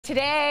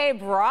Today,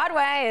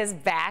 Broadway is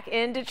back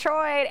in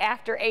Detroit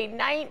after a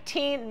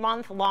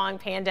 19-month-long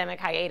pandemic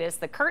hiatus.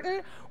 The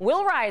curtain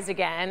will rise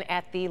again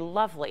at the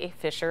lovely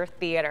Fisher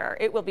Theater.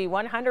 It will be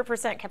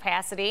 100%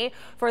 capacity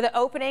for the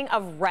opening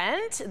of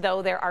Rent,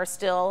 though there are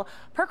still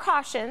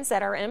precautions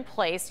that are in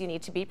place you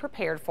need to be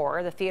prepared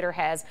for. The theater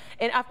has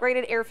an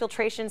upgraded air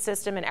filtration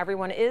system and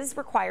everyone is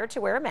required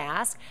to wear a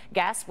mask.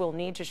 Guests will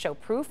need to show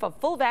proof of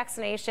full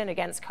vaccination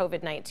against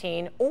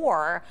COVID-19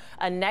 or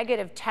a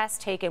negative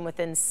test taken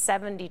within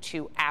 72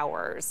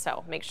 hours.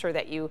 So make sure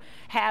that you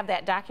have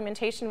that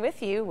documentation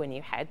with you when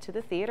you head to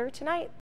the theater tonight.